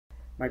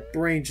My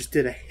brain just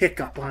did a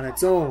hiccup on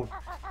its own.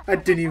 I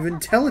didn't even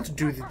tell it to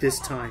do it this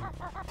time.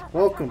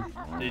 Welcome.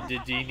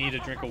 Did he need a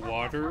drink of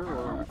water?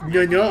 Or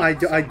No, I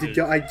don't need to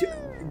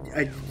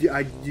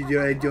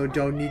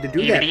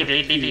do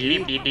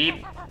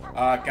that.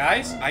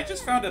 Guys, I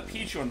just found a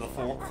Pichu on the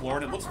floor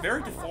and it looks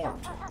very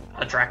deformed.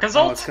 A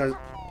Dracozolt? It's 'cause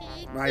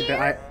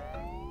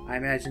I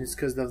imagine it's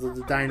because of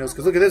the dinos.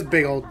 Because look at this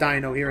big old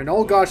dino here, and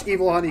oh gosh,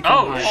 evil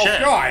honeycomb. Oh shit!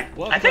 Oh god!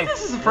 I think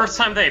this is the first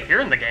time they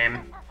appear in the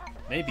game.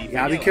 maybe. You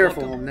gotta be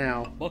careful of them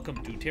now.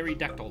 Welcome to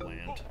Pterodactyl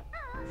Land.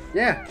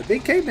 Yeah, the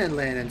big caveman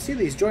land, and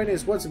Seely's joining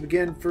us once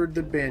again for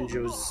the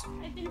banjos.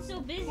 I've been so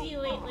busy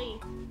lately.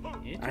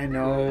 I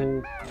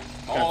know.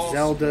 We got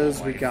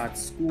Zeldas, we got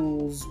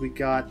schools, we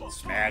got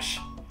Smash.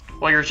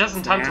 Well, you're just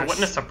in time to Smash.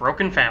 witness a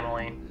broken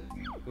family.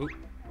 Oop.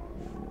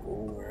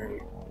 away.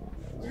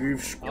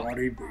 Leave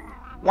Scotty be.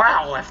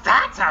 Well, if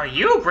that's how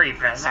you greet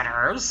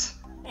visitors.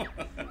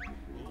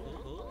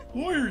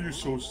 Why are you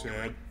so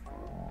sad?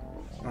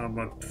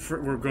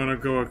 We're gonna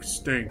go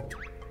extinct.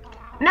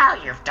 Now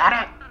you've done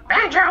it,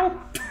 Banjo!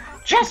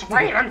 Just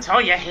wait until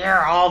you hear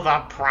all the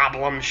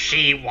problems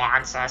she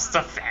wants us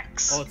to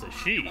fix. Oh, it's a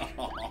she.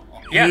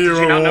 Yeah, did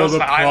you not notice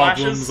the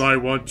eyelashes? I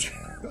want.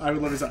 I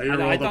would love to say.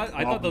 I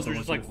thought those were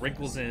just like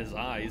wrinkles in his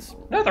eyes.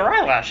 No, they're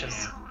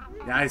eyelashes.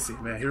 Yeah, I see.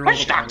 Man, here all the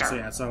Which problems. doctor?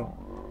 Yeah,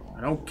 so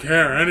I don't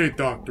care. Any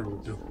doctor will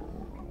do.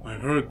 I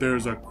heard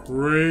there's a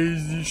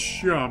crazy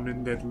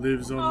shaman that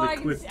lives on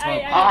the cliff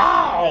top.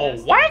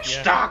 Oh,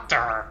 witch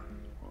doctor!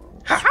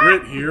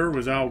 Sprit here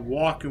was out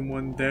walking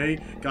one day,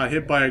 got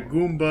hit by a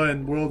Goomba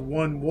in World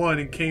 1-1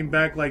 and came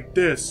back like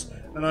this,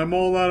 and I'm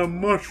all out of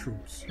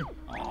mushrooms.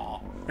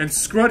 And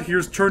Scrut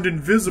here's turned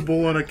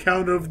invisible on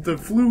account of the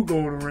flu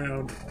going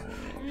around.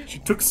 She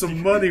took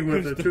some money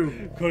with her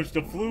too. Because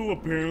the flu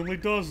apparently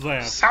does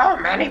that. So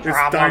many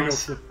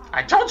problems. dino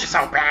I told you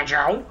so,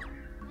 Banjo.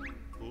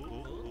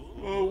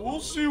 We'll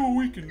see what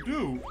we can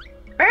do.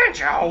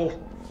 Banjo!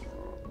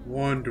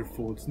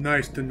 Wonderful. It's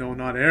nice to know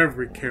not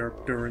every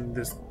character in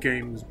this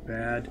game is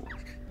bad.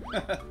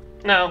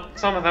 No,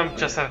 some of them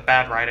just have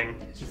bad writing.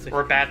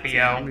 Or bad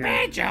BO.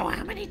 Banjo,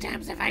 how many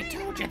times have I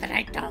told you that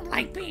I don't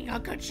like being a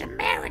good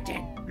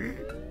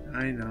Samaritan?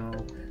 I know.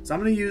 So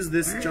I'm going to use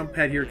this jump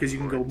pad here because you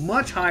can go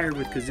much higher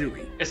with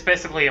Kazooie. It's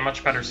basically a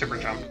much better super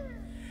jump.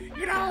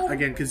 You know,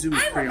 Again,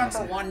 Kazooie's pretty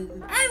awesome.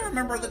 I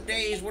remember the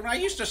days when I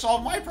used to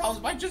solve my problems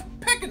by just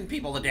pecking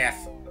people to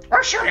death.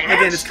 Or shooting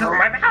Again, ants it's through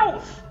my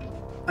mouth!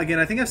 Again,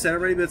 I think I've said it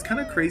already, but it's kind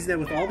of crazy that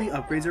with all the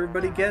upgrades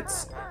everybody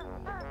gets,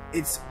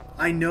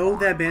 I know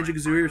that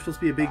Banjo-Kazooie are supposed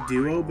to be a big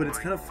duo, but it's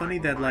kind of funny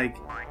that, like,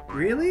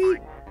 really?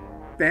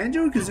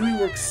 Banjo and Kazooie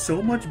work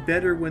so much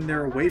better when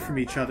they're away from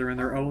each other in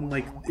their own,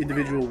 like,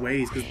 individual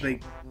ways, because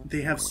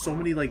they have so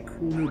many, like,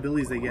 cool new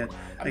abilities they get.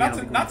 Not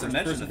to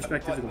mention the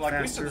perspective to go like we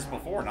faster. said this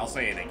before, and I'll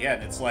say it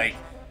again. It's like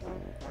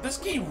this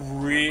game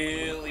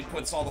really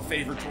puts all the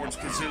favor towards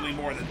Kazooie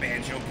more than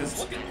Banjo, because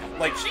look at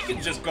like she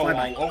can just go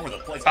all over the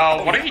place.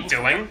 Oh, what are you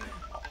doing?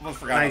 I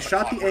forgot I about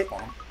shot the clockwork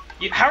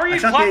bomb. How are you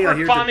shot the AI clockwork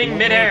here to bombing blow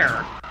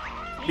midair?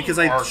 Because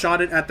I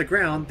shot it at the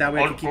ground, that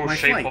way I could keep my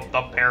shape flight. of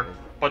the pair,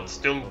 but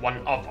still one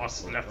of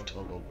us left.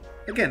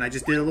 Again, I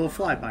just did a little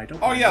flyby.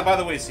 Don't Oh worry. yeah, by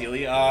the way,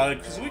 Seely,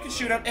 Kazooie can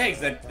shoot out eggs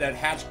that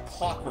hatch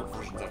clockwork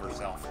versions of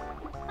herself.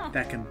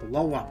 That can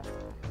blow up.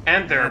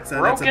 And they're That's a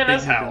broken big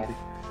as new hell. ability.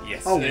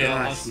 Yes. Oh it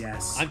gosh, is.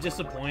 yes. I'm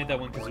disappointed that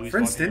when Kazooie's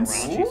For walking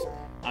instance- around,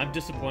 I'm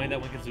disappointed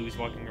that when Kazooie's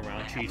walking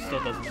around, she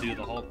still doesn't do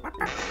the whole.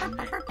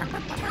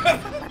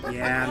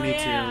 Yeah, me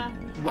yeah.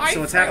 too. So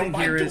what's happening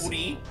here is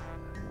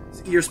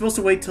you're supposed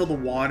to wait till the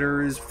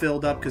water is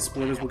filled up because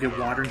spoilers will get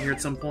water in here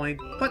at some point.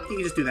 But you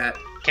can just do that.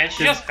 Can't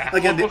you just back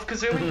again, up with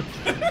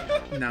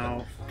Kazooie?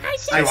 No. I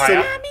I said,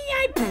 still-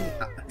 Mommy,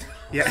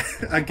 Yeah.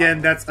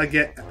 Again, that's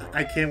again.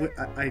 I can't.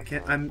 I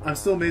can't. I'm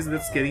still amazed that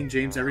it's getting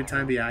James every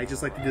time. But yeah, I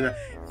just like to do that.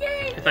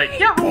 It's like,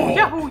 yahoo,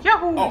 yahoo,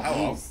 yahoo! Oh,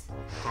 hello.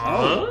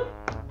 Huh?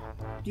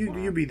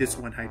 You be this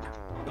one hype.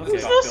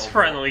 Who's this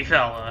friendly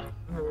fella?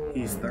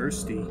 He's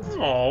thirsty.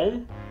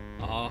 Oh,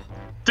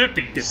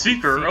 Dippy,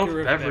 seeker of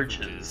of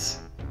beverages.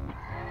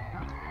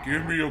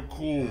 Give me a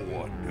cool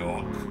one,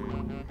 Doc.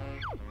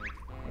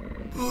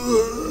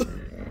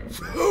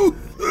 so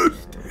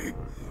thirsty.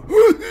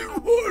 I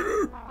need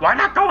water. Why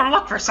not go and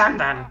look for some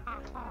then?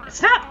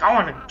 It's not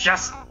going to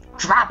just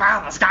drop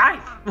out of the sky.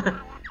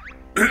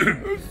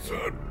 A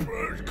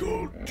sunburned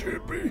cold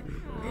chippy.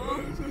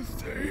 I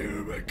stay here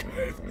in my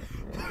cave.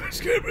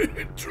 Please give me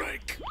a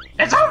drink.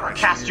 It's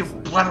overcast, you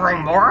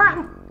blithering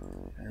moron!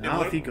 And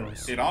off he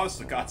goes. It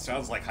honestly, God,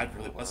 sounds like I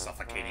really was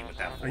suffocating with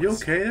that voice. Are you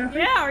okay there?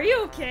 Yeah, are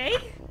you okay?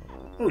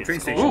 Oh, train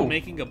Still station.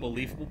 making a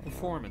believable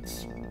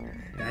performance.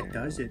 That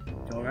does it.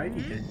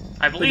 Alrighty then.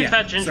 I believe yeah,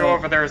 that Jinjo so-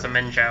 over there is a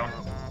Minjo.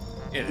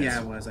 It is.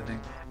 Yeah, it was, I think.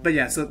 But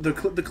yeah, so the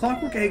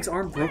clockwork eggs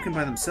aren't broken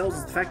by themselves.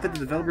 It's the fact that the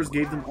developers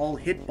gave them all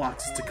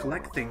hitboxes to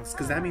collect things,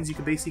 because that means you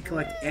can basically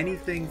collect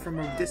anything from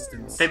a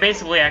distance. They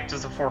basically act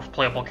as a fourth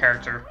playable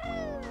character.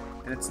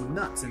 And it's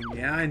nuts. And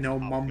yeah, I know,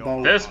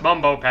 Mumbo. This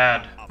Mumbo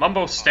pad.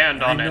 Mumbo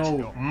stand on I it.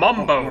 know.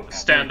 Mumbo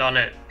stand on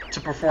it to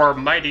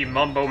perform mighty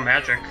Mumbo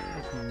magic.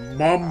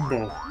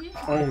 Mumbo.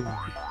 Only.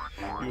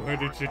 You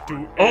heard it should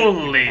do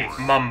Only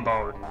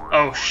Mumbo.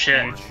 Oh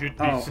shit. It should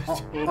be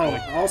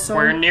Also,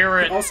 We're near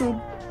it.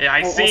 Also, Yeah,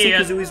 I see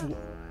it. Kazooie's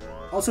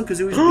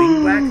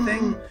wing whack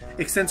thing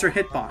extends her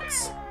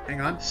hitbox.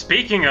 Hang on.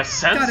 Speaking of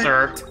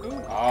sensor.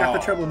 Got the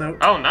treble note.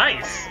 Oh,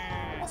 nice.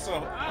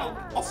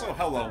 Also,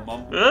 hello,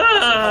 Mum.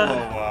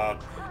 Ah. Also,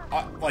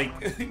 hello, like,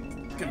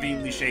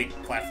 conveniently shaped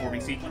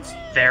platforming sequence.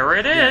 There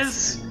it Yes,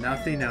 is. and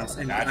nothing else.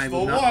 And That's I the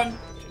will not. one.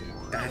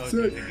 That's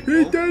it.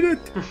 He did it.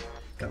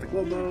 Got the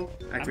Globo.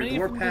 How Activate many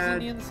the from warpad.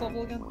 Disney in this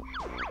level again?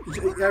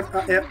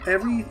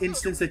 Every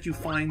instance that you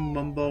find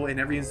Mumbo and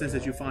every instance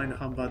that you find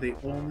Humba, they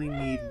only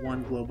need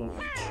one Globo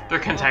each. They're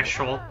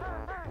contextual.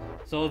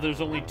 So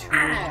there's only two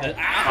that.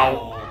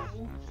 Ow.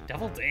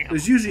 Devil damn.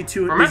 There's usually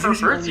two. Remember,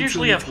 there's birds only two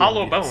usually in have each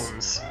hollow one, yes.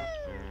 bones.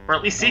 Or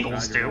at least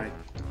seagulls God, you're do. right.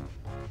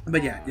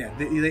 But yeah,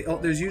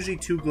 there's usually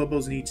two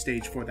Globos in each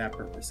stage for that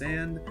purpose.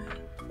 And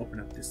open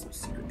up this little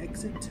secret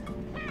exit.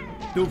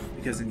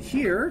 Because in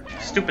here,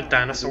 Stupid I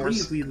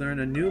dinosaurs. believe we learn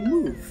a new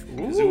move.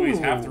 Kazooie's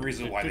half the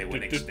reason why they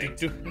went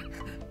extinct.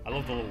 I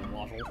love the little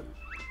waddle.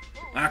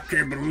 I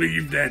can't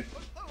believe that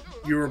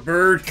you're a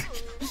bird.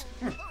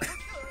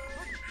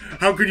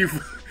 How could you...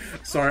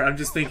 Sorry, I'm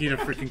just thinking of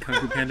freaking Kung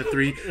Fu Panda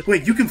 3.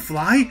 Wait, you can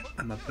fly?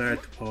 I'm a bird.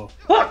 Oh.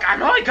 Look,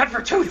 I'm only good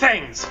for two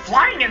things: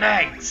 flying and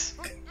eggs.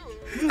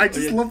 I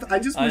just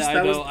wish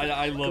that was...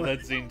 I love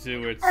that scene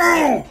too. It's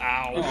Oh!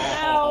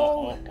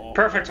 ow.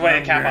 Perfect way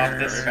to cap off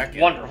this Back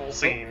in. wonderful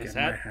scene. Get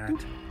my hat.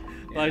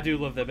 I do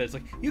love that bit. It's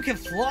like, you can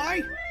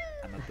fly?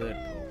 I'm a bird.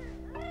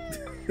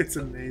 It's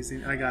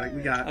amazing. I got it.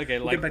 We got it. Okay,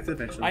 we'll like, get back to the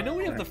eventually. I know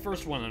we have the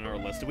first one on our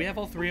list. Do we have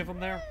all three of them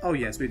there? Oh,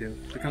 yes, we do.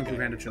 The Kung Fu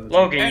Panda trilogy.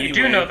 Logan, you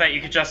do Anyway. know that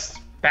you could just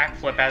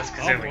backflip as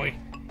Oh boy.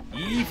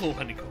 Kazooie. Evil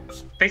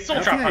honeycombs. They still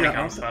I drop don't think I got-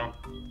 honeycombs, though.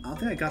 I don't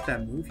think I got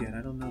that move yet.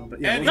 I don't know.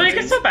 But yeah, And No, what you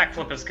was can it?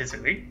 still backflip as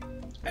Kazooie.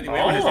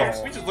 Anyway,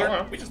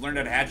 Oh. we just learned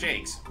how to hatch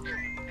eggs.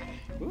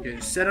 Okay,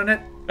 sit on it.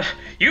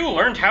 You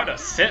learned how to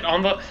sit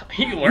on the.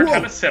 You learned how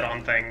Whoa. to sit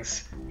on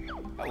things.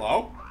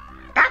 Hello.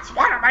 That's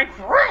one of my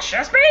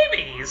precious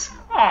babies.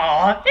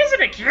 Aw, isn't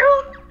it cute?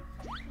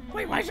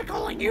 Wait, why is it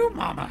calling you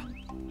Mama?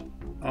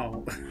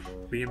 Oh,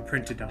 we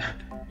imprinted on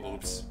it.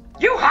 Oops.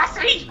 You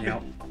hussy!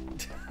 Yep.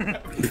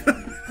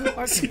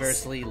 Or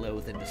conversely,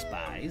 loathe and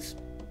despise.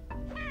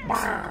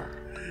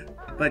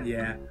 But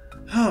yeah.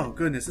 Oh,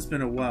 goodness, it's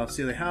been a while.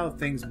 Celia, how have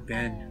things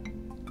been?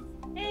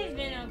 They've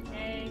been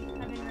okay.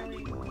 I've been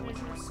really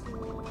busy with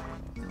school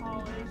and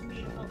college,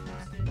 being a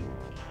full-time student.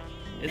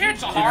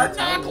 It's a hard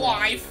knock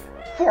life.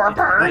 For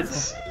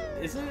birds.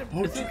 Isn't it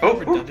Oh.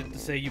 redundant to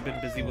say you've been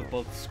busy with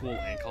both school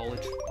and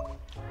college?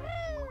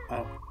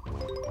 Oh,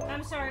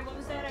 I'm sorry, what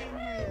was that? I didn't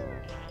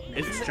hear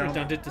Isn't it Jump.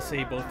 redundant to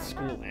say both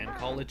school and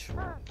college?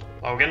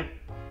 Logan,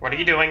 what are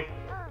you doing? you.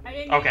 I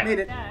didn't Okay. hear Made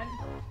it. that.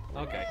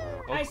 Okay.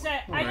 I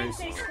said I didn't Nice.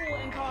 say school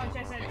and college.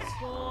 I said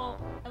school,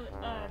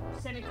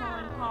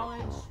 semicolon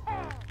college.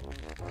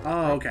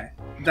 oh, okay.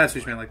 That's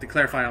what you meant, like, to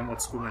clarify on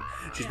what school meant.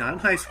 She's not in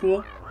high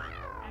school.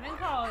 I'm in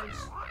college.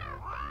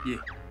 Yeah.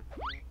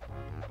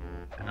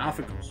 And off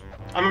it goes.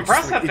 I'm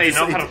impressed like- that they it just-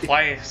 know how to it-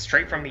 fly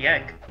straight from the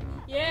egg.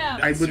 Yeah.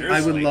 I would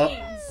Seriously? love...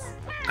 Wings.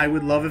 I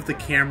would love if the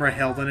camera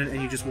held on it and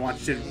you just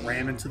watched it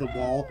ram into the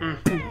wall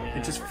Mm.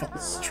 and just fall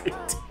straight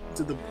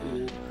into the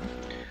pool.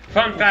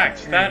 Fun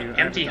fact, that you-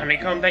 empty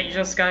honeycomb that you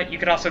just got, you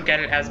could also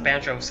get it as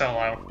Banjo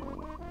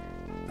solo.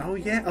 Oh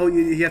yeah. Oh,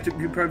 you have to.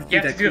 You probably do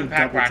You have that to do cool the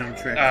pack double rack. jump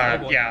trick.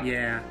 Yeah.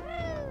 Yeah.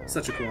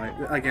 Such a cool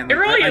idea. Again, It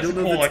really I is a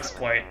don't know cool if it's,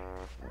 exploit.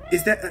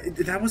 is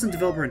that wasn't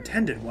developer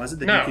intended, was it?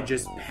 That No. you could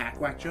just hack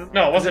whack jump.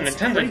 No, it wasn't It's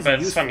intended, crazy but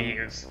it's useful. fun to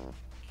use.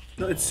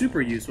 No, it's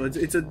super useful.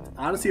 It's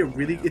honestly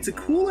it's a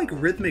cool like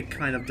rhythmic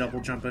kind of double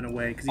jump in a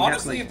way because you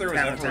Honestly, have if to there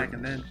like was tap ever- attack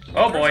and then.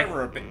 Oh If there boy. was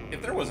ever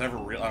if there was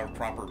ever a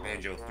proper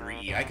Banjo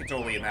 3, I could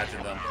totally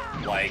imagine them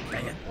like,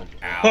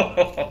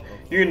 ow.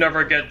 You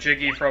never get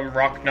jiggy from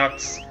rock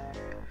nuts.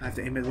 I have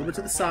to aim it a little bit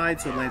to the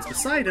side so it lands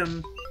beside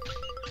him.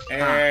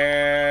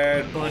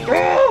 And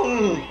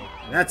Oh!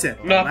 That's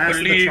it. The Not last of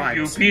the believe tribes.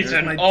 you've There's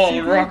beaten my all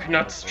Chibi. rock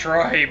nuts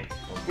tribe.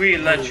 We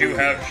let you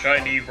have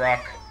shiny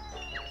rock.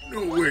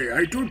 No way,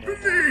 I don't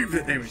believe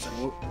it. Anyway, so,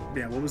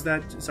 what was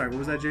that? Sorry, what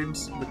was that,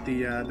 James? With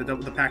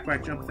the pack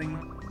whack jump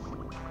thing?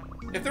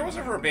 if there was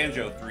ever a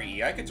Banjo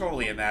 3, I could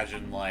totally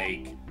imagine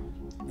like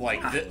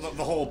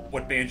the whole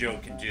what Banjo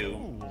can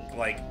do.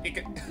 Like it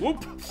could.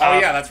 Whoop. Oh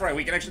yeah, that's right.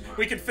 We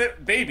can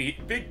fit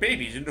big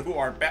babies into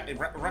our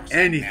rucksack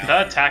Anything.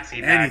 now. The taxi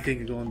bag. Anything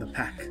can go in the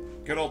pack.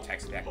 Good old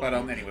text deck. But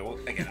anyway, well,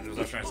 again, that's what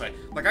I was trying to say.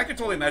 Like I could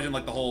totally imagine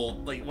like the whole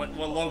like what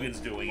Logan's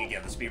doing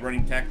again, the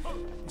speedrunning tech.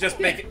 Just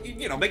make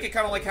it make it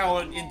kind of like how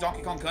in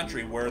Donkey Kong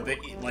Country where the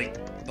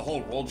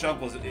whole roll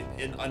jump was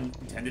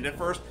unintended at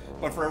first,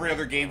 but for every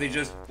other game they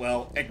just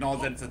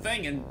acknowledge that it's a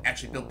thing and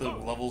actually built the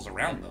levels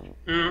around them.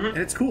 And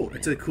it's cool.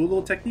 It's a cool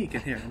little technique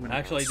in here. I'm gonna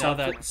Actually, stop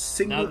now for that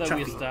single we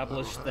chucky.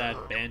 established that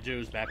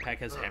Banjo's backpack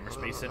has hammer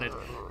space in it,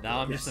 now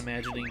I'm just Yes.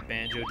 imagining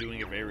Banjo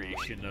doing a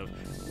variation of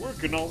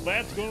working on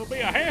that's gonna be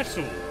a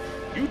hassle.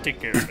 You take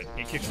care of it.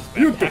 He kicks his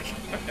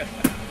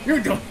backpack.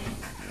 You don't.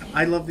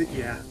 I love the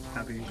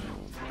happy.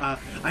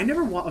 I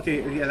never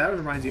okay, yeah, that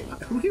reminds you.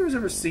 Who here has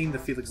ever seen the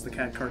Felix the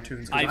Cat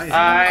cartoons? 'Cause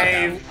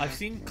I've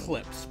seen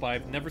clips, but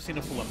I've never seen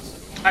a full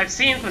episode. I've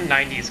seen the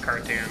 90s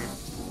cartoon.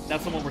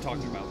 That's the one we're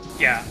talking about.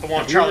 Yeah, the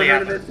one have Charlie you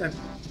ever had. heard of it?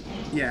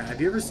 Yeah, have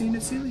you ever seen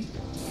it, Seely?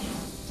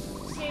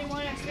 Seen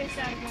one at Space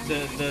Out.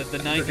 The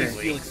 90s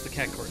Okay. Felix the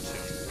Cat cartoon.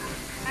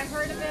 I've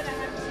heard of it, I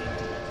haven't seen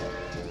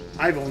it.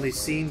 I've only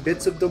seen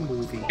bits of the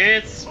movie.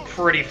 It's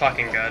pretty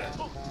fucking good.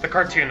 The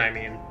cartoon, I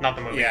mean, not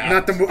the movie. Yeah.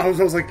 Not the movie. I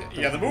was like,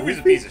 Yeah, the movie's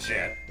a piece of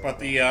shit, but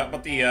the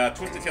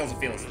Twisted Tales of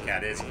Felix the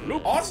Cat is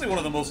honestly one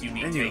of the most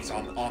unique takes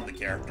on the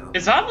character.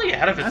 It's oddly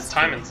ahead of its That's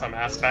time cool. in some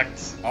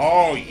aspects.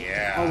 Oh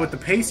yeah. oh, with the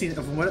pacing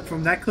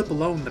from that clip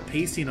alone, the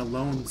pacing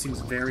alone seems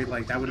very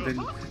like that would have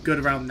been good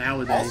around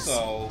nowadays.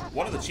 Also,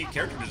 one of the chief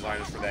character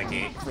designers for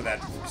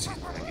that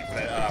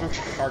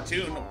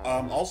cartoon,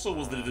 also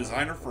was the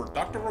designer for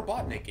Dr.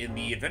 Robotnik in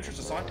the Adventures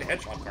of Sonic the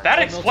Hedgehog cartoon. That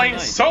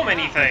explains so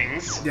many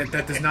things. Yeah,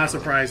 that does not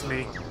surprise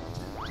me.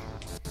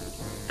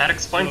 That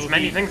explains So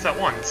many he- things at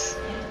once.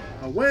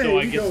 Away So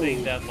we I'm go.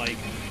 guessing that, like,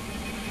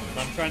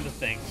 I'm trying to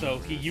think. So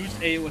he used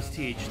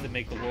AOSTH to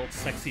make the world's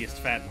sexiest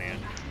fat man.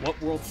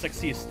 What world's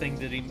sexiest thing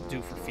did he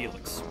do for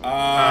Felix?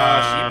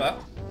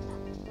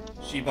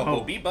 Sheba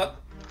Oh. Bobiba.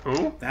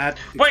 Who? That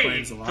Wait,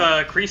 explains a lot.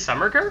 the Cree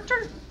Summer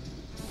character?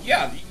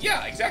 Yeah,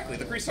 exactly.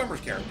 The Cree Summers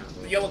character,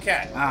 the yellow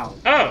cat. Wow,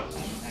 Oh.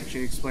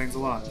 actually explains a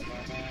lot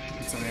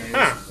in some areas.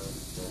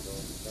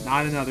 Huh.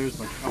 Not in others,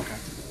 but okay.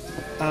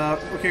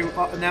 Okay.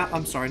 Now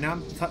I'm sorry. Now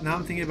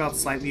I'm thinking about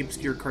slightly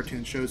obscure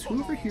cartoon shows.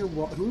 Who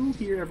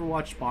here ever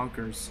watched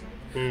Bonkers?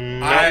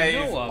 No. I've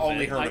know of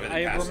only it. heard of it in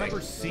I passing.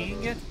 remember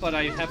seeing it, but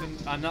I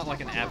haven't. I'm not like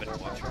an avid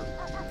watcher.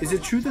 Is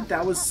it true that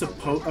that was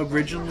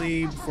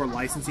originally before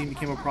licensing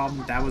became a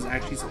problem? That was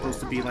actually supposed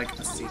to be like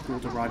a sequel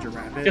to Roger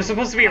Rabbit. It's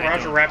supposed to be a I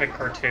Roger don't- Rabbit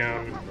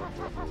cartoon.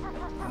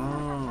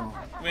 Oh.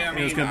 I mean,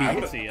 It was gonna be- I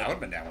would see it. have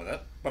been down with it.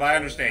 But I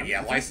understand,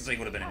 yeah, licensing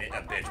would have been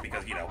a bitch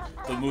because,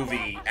 the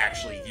movie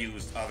actually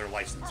used other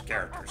licensed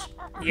characters.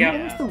 Who Yeah.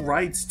 owns the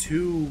rights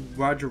to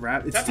Roger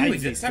Rabbit? It's Technically,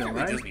 Disney still,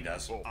 technically right? Disney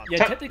does.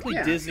 Yeah, technically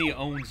Yeah. Disney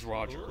owns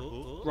Roger.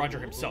 Roger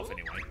himself,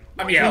 anyway.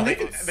 I mean, Yeah.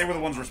 they were the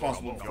ones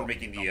responsible for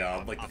making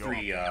the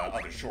three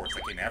other shorts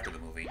that came after the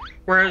movie.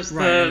 Whereas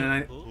Right, the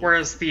and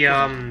whereas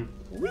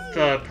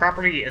the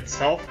property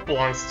itself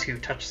belongs to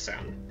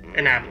Touchstone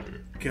in Avalon.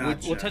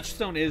 Gotcha. Well,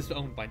 Touchstone is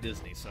owned by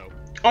Disney, so.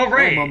 Oh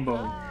right. Oh,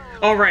 Mumbo.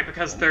 Oh right,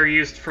 because they're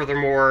used for the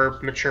more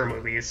mature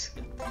movies.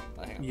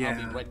 I'll Yeah.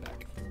 be right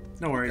back.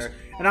 No worries. Okay.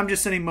 And I'm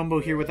just sending Mumbo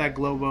here with that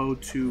Globo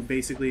to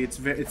basically it's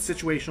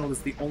situational. It's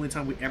the only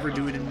time we ever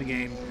do it in the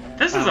game.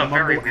 This is a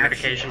very Mumbo weird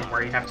actually- occasion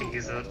where you have to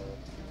use it.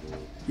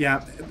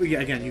 Yeah, but yeah.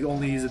 Again, you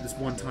only use it this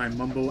one time.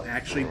 Mumbo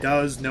actually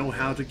does know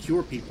how to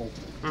cure people.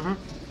 Mm-hmm.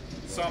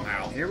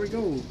 Somehow. There we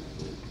go.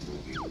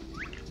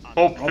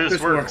 Hope Oh, this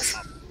works.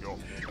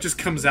 Just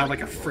comes out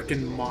like a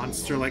freaking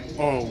monster. Like,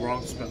 oh,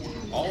 wrong spell.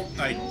 All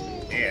night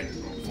in.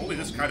 If only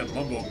this kind of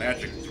mumbo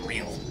magic is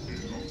real.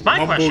 My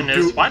Mumbo question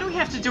is, do- why do we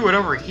have to do it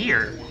over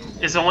here?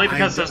 Is it only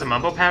because there's a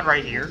mumbo pad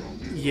right here?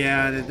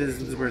 Yeah,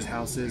 this is where his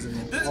house is, and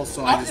This,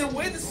 also in a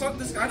way, this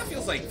kind of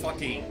feels like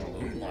fucking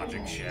moon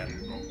logic shit.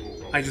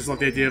 I just love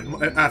the idea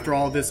of after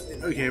all this.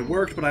 Okay, it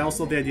worked, but I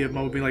also love the idea of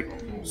Mumbo being like,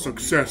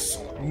 "Success,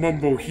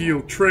 Mumbo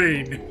heal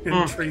train,"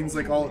 and train's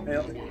like all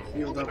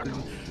healed up.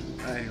 And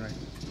anyway,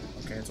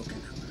 okay, it's okay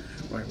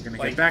now. Right, we're gonna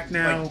get back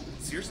now. Like,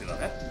 seriously though,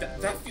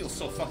 that feels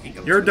so fucking.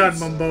 You're done,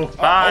 obtuse. Mumbo.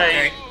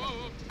 Bye.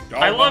 Okay.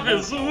 I love Mumbo.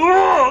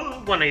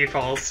 his when he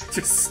falls.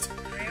 Just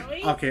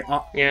Really? okay.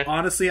 Yeah.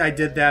 Honestly, I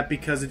did that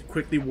because it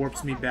quickly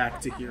warps me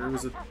back to here. It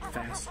was a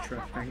fast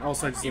trip thing.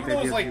 Also, I just love Even the though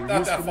it was idea like of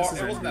not that usefulness far,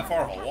 is it wasn't that ended.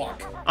 far of a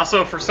walk.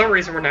 Also, for some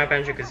reason, we're now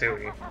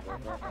Banjo-Kazooie.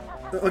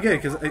 Okay,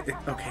 because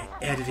okay,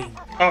 editing.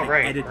 Oh, I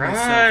right, edit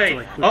myself right. to,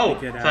 like, quickly Oh,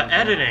 get out the of it.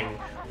 editing.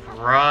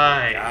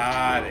 Right.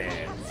 Got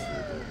it.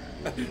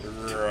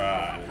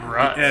 Right.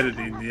 Right.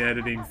 The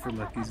editing for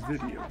Lucky's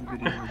video.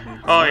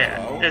 Oh,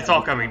 yeah. It's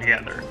all coming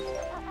together.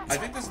 I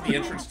think this is the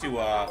entrance to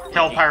Hellfire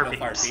Hellfire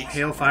Peaks. Peaks.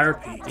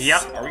 Hailfire Peaks.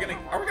 Yep. Are we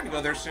gonna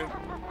go there soon?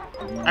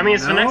 I mean,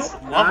 it's the No, next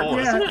not level,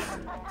 yet. isn't it?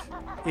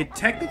 It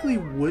technically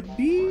would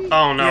be.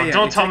 Oh, no. Yeah, yeah,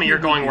 Don't it tell me you're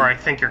technically going would where I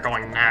think you're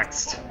going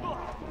next.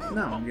 be.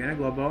 No, I'm gonna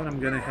Globo and I'm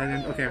gonna head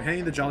in. Okay, I'm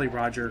heading to Jolly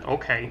Roger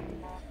Okay.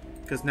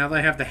 because now that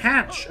I have the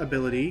Hatch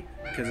ability,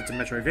 because it's a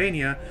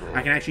Metroidvania,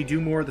 I can actually do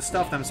more of the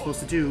stuff that I'm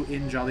supposed to do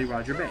in Jolly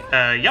Roger Bay.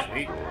 Yep.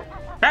 Sweet.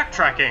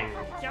 Backtracking.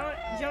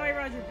 Joey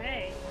Roger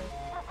Bay.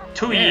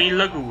 Tooie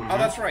Lagoon. Oh,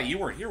 that's right. You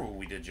were here when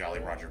we did Jolly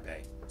Roger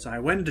Bay. So I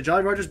went into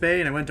Jolly Roger's Bay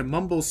and I went to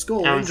Mumbo's Skull.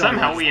 And in Jolly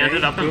somehow Roger's we Bay,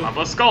 ended up in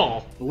Mumbo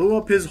Skull. blew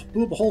up a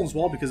hole in his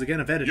wall because again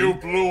of editing. You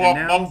blew and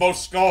up now,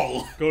 Mumbo's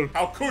skull. Good.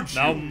 How could you?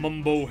 Now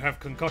Mumbo have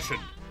concussion.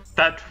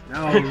 That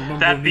Now Mumbo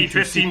that be need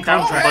to seek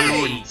 15,000 contract.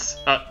 balloons.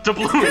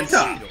 Doubloons.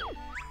 Kenta.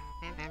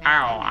 Oh,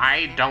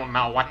 I don't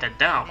know what to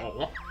do.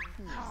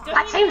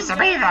 What seems to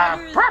be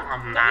the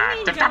problem,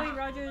 Joey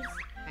Rogers.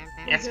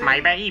 It's my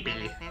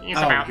baby. He's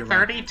Oh, about you're right.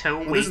 32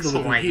 Well, this weeks is the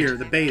lagoon late. here.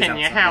 The bay is Can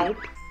you outside. help?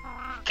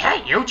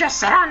 Can't you just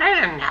sit on in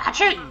and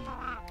hatch it?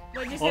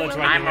 What'd you say, Oh, that's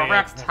Willie? right. I'm a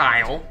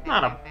reptile,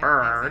 not a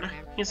bird.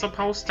 He's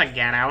supposed to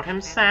get out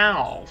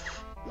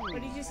himself.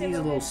 What did you say, He's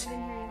a Willie? little I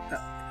didn't hear you.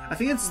 I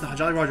think it's the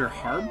Jolly Roger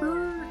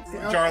Harbor.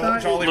 Jolly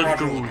Roger Lagoon.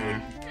 Lagoon.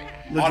 Lagoon.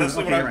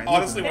 Honestly, Okay, right.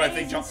 honestly, what I That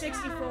think is in Jolly.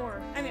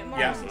 64. I mean,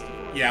 Mario Yeah. 64.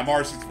 Yeah,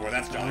 Mars 64.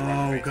 That's Jolly Roger.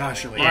 Oh right,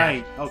 gosh, you're actually.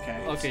 right.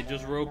 Okay. Okay,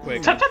 just real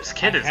quick. Sometimes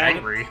Kid is I had-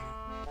 angry.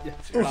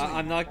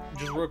 I'm not,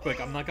 just real quick,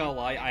 I'm not gonna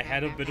lie, I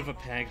had a bit of a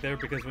panic there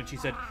because when she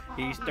said,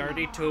 he's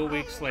 32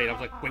 weeks late, I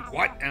was like, wait,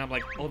 what? And I'm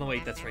like, oh no,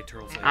 wait, that's right,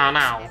 Turtle's late. Oh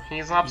no,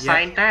 he's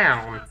upside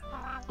down.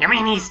 You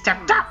mean he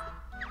stepped up?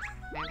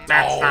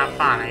 That's not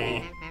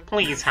funny.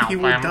 Please help He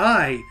him. will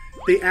die.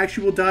 They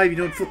actually will die if you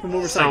don't flip them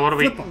over. So what do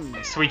we? Flip 'em.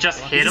 So we just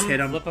hit Just him? hit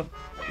him. Flip him.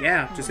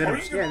 Yeah, just hit Are him. we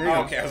just Yeah, gonna- there you oh,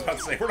 go. okay, I was about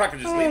to say, we're not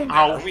gonna just leave him there,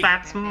 Oh, are we?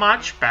 that's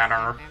much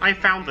better. I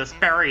found this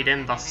buried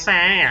in the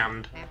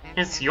sand.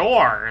 It's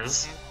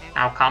yours.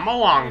 Now come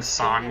along,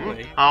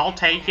 son. I'll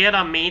take you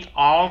to meet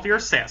all of your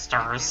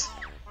sisters.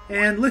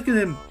 And look at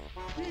him.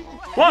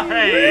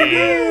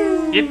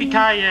 Whoa-hey!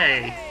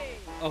 Yippee-ki-yay!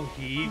 Oh,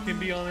 he can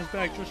be on his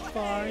back just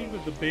fine,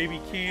 but the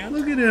baby can't?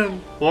 Look at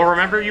him. We'll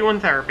remember you in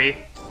therapy.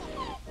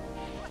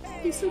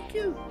 He's so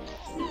cute.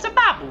 It's a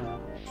babu.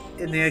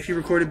 And they actually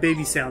recorded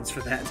baby sounds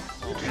for that.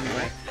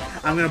 Anyway,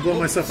 I'm gonna blow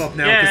myself up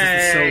now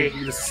Yay.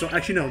 because this is so.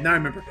 Actually, no. Now I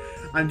remember.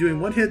 I'm doing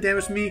 1 hit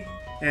damage to me,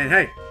 and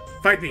hey,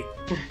 fight me.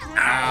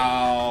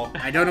 Ow.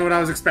 I don't know what I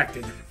was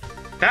expecting.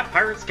 That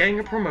pirate's getting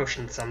a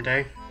promotion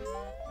someday.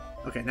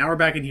 Okay, now we're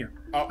back in here.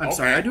 Oh, I'm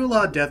sorry. okay. I do a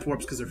lot of death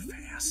warps because they're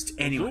fast.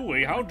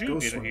 Anyway, Tooie, how'd go you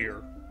get swim.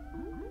 here?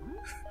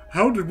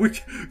 How did we?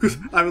 Because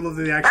I would love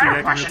that they actually Better react in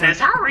real question time. is,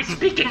 how are we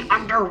speaking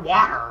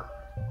underwater?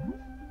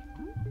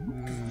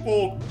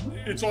 Well,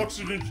 it's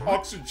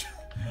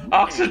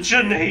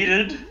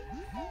Oxygenated.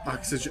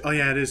 Oxygen. Oh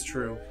yeah, it is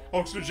true.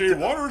 oxygenated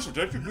water, so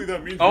technically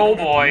that means Oh, we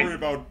don't boy. have to worry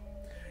about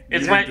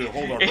It's needing my to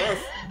hold our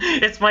breath.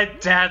 it's my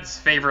dad's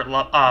favorite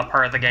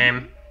part of the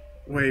game.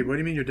 Wait, what do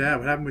you mean your dad?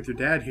 What happened with your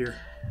dad here?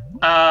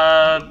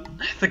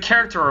 The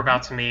character we're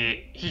about to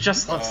meet, he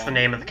just loves the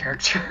name of the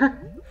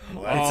character.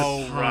 Well, that's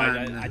Oh,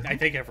 right. pun. I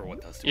think everyone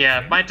does. to be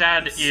Yeah, fair. my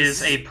dad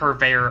is a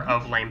purveyor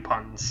of lame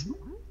puns.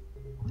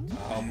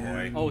 oh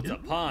boy. Oh, it's a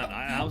pun.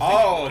 I was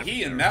Oh, thinking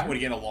he and Matt would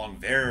get along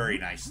very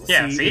nicely.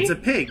 Yeah, see? It's a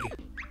pig.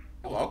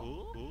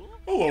 Hello.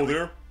 Hello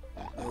there.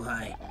 Oh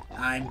hi,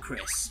 I'm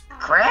Chris.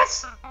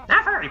 Chris?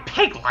 Not very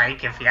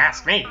pig-like, if you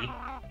ask me.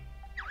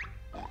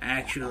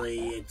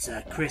 Actually, it's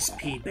Chris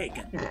P.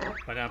 Bacon.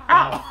 But, Oh,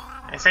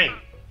 I see.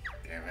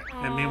 Damn it.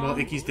 And meanwhile,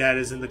 Icky's dad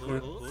is in the corner.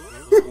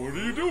 What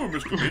are you doing,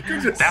 Mr.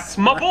 Bacon? That's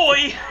my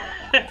boy!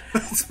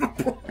 That's my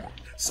boy.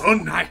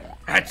 Son, that's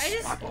I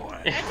just- my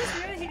boy. I just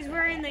realized he's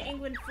wearing the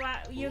England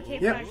flag, UK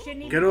flag. Yep.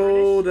 Shouldn't he Good be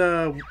old,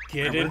 British?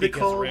 Get what it are they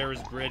because called? Rare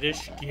is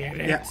British. Get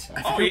it. Yeah,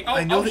 Oh,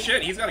 I know that.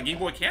 shit, he's got a Game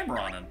Boy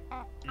camera on him.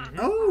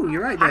 Oh,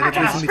 you're right. Yeah, that's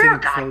what got a he's spare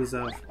taking gun. photos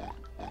of.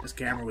 This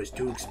camera was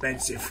too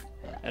expensive.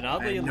 And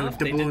oddly And no enough,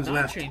 they did doubloons not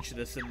left. change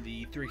this in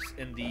the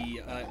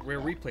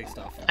Rare Replay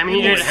stuff. I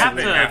mean, you'd They have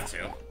have to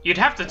to. you'd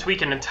have to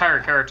tweak an entire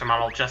character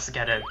model just to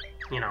get it,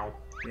 Yeah.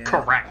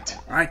 correct.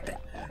 All right then.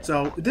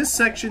 So this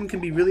section can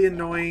be really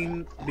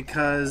annoying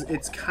because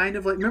it's kind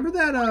of like remember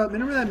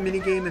that mini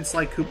game in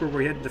Sly Cooper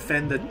where you had to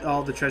defend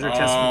all the treasure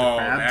chests from the Oh,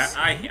 crabs.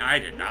 I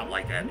did not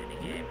like that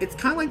minigame. It's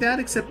kind of like that,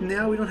 except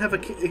now we don't have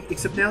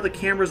except now the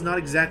camera's not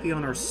exactly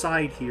on our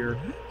side here.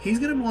 He's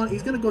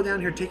gonna go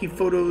down here taking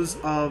photos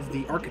of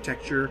the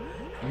architecture.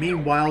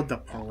 Meanwhile, the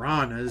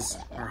piranhas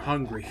are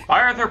hungry.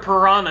 Why are there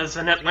piranhas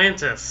in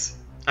Atlantis?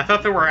 I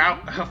thought they were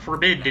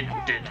forbidden.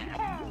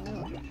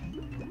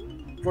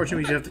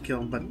 Fortunately, you have to kill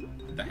them, but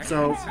The heck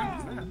So-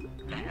 sound was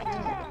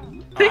that?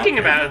 Thinking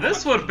about it,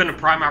 this would have been a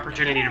prime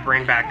opportunity to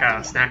bring back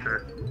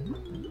Snacker.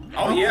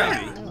 Oh,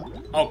 yeah.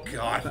 Oh,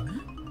 God.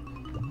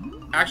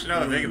 Actually, now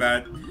that I think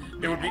about it,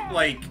 it would be,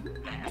 like...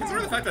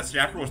 Consider the fact that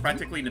Snacker was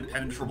practically an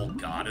impenetrable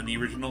god in the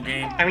original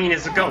game. I mean,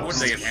 it's a How would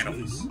ghost. they have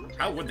handled...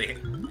 How would they...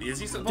 Is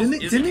he supposed Didn't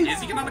they- is, didn't he, they-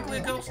 is he canonically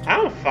a ghost? I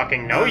don't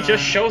fucking know. He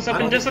just shows up I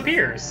and don't-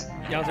 disappears.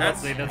 Yeah, I was about to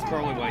That's- say, that's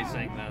probably why he's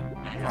saying that.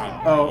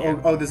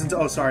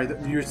 Sorry,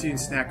 you're seeing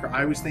Snacker.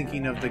 I was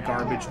thinking of the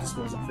garbage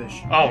disposal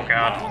fish. Oh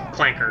god,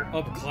 Clanker.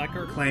 Oh,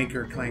 Clacker?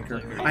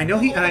 Clanker. I know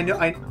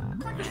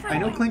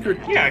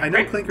Clanker. Yeah, I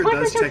know Clanker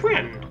Clanker's does your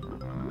friend.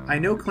 I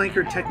know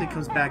Clanker technically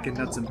comes back in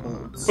nuts and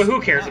bolts. But who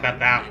cares about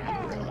that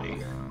one,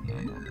 really?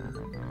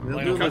 We'll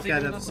Wait, do a how's look he at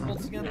doing it. nuts and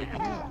bolts again?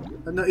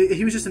 No,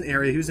 he was just an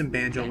area. He was in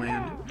Banjo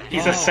Land.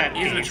 He's a set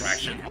He's an piece.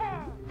 attraction.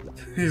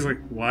 He's like,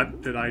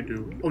 what did I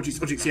do? Oh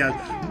jeez,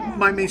 yeah.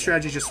 My main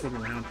strategy is just swim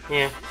around.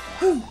 Yeah.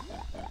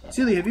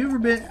 Celia, have you ever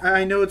been?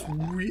 I know it's.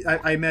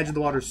 I imagine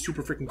the water's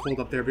super freaking cold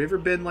up there. But have you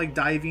ever been like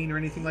diving or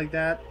anything like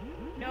that?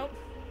 Nope.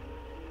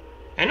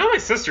 I know my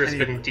sister's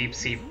Any- been deep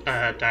sea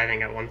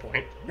diving at one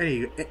point.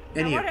 Any I want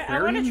to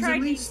aquariums try at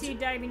deep least? sea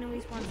diving at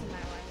least once in my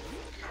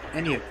life.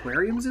 Any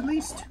aquariums at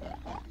least?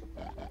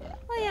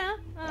 Oh yeah,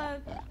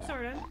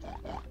 sort of.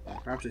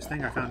 Perhaps this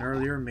thing I found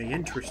earlier may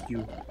interest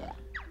you.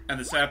 And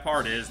the sad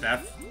part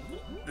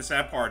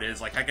is,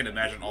 like, I can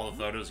imagine all the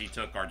photos he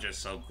took are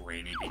just so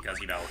grainy because,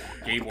 you know,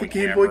 Game Boy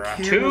camera.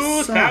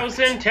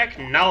 2000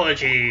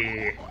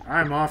 technology.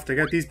 I'm off to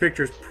get these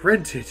pictures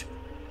printed.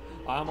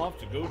 I'm off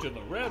to go to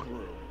the Red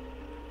Room.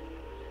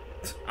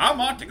 I'm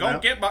off to go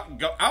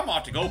I'm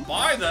off to go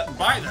buy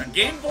the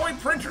Game Boy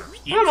printer.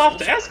 I'm off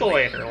to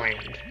Escalator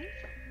Land.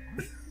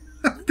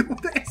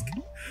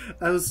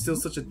 That was still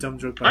such a dumb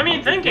joke. I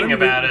mean, thinking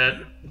about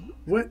it.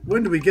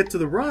 When do we get to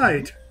the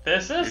ride?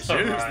 This is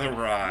the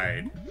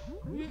ride.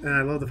 And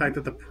I love the fact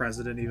that the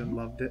president even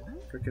loved it.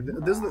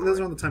 This was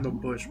around the time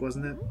of Bush,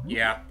 wasn't it?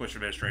 Yeah, Bush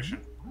administration.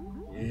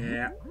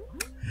 Yeah.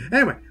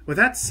 Anyway, with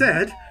that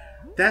said,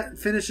 that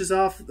finishes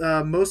off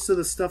most of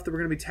the stuff that we're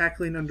going to be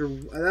tackling under...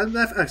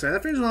 Actually,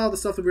 that finishes all the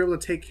stuff that we were able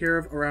to take care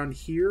of around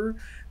here.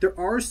 There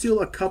are still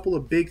a couple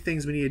of big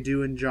things we need to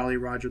do in Jolly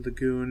Roger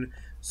Lagoon.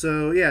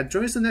 So, yeah,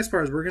 join us in the next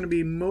part as we're going to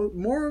be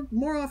more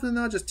often than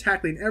not just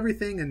tackling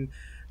everything and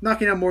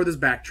knocking out more of this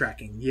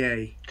backtracking.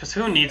 Yay. Because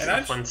who needs the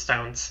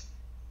Flintstones?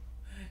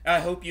 I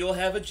hope you'll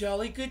have a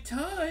jolly good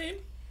time.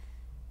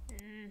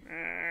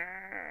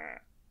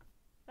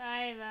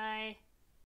 Bye-bye.